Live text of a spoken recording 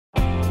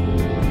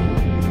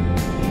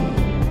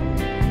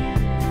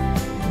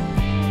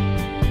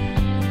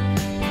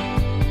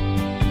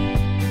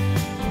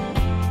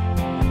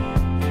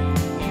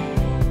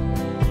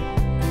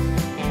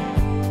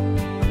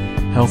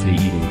Healthy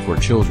eating for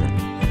children.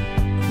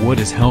 What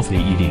is healthy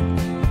eating?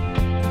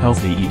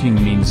 Healthy eating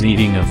means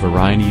eating a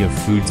variety of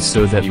foods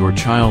so that your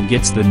child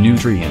gets the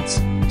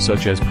nutrients,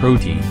 such as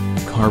protein,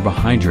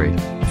 carbohydrate,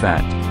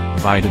 fat,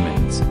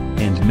 vitamins,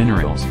 and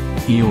minerals,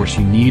 he or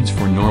she needs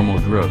for normal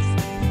growth.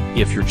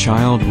 If your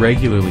child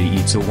regularly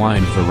eats a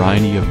wide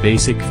variety of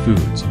basic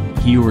foods,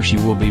 he or she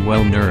will be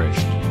well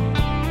nourished.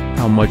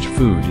 How much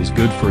food is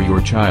good for your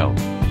child?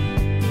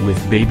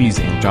 With babies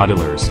and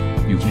toddlers,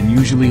 you can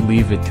usually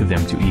leave it to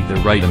them to eat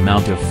the right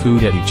amount of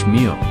food at each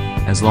meal,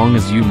 as long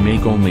as you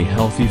make only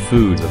healthy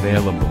foods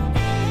available.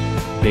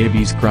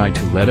 Babies cry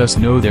to let us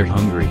know they're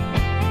hungry.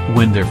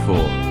 When they're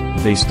full,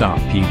 they stop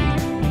eating.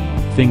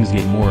 Things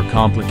get more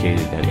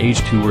complicated at age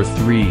 2 or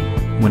 3,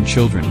 when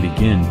children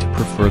begin to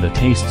prefer the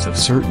tastes of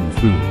certain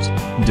foods,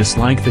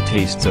 dislike the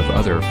tastes of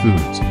other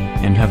foods,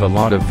 and have a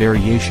lot of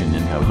variation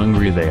in how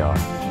hungry they are.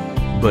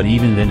 But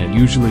even then it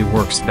usually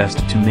works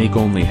best to make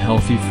only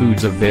healthy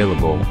foods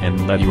available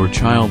and let your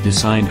child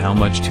decide how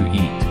much to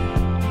eat.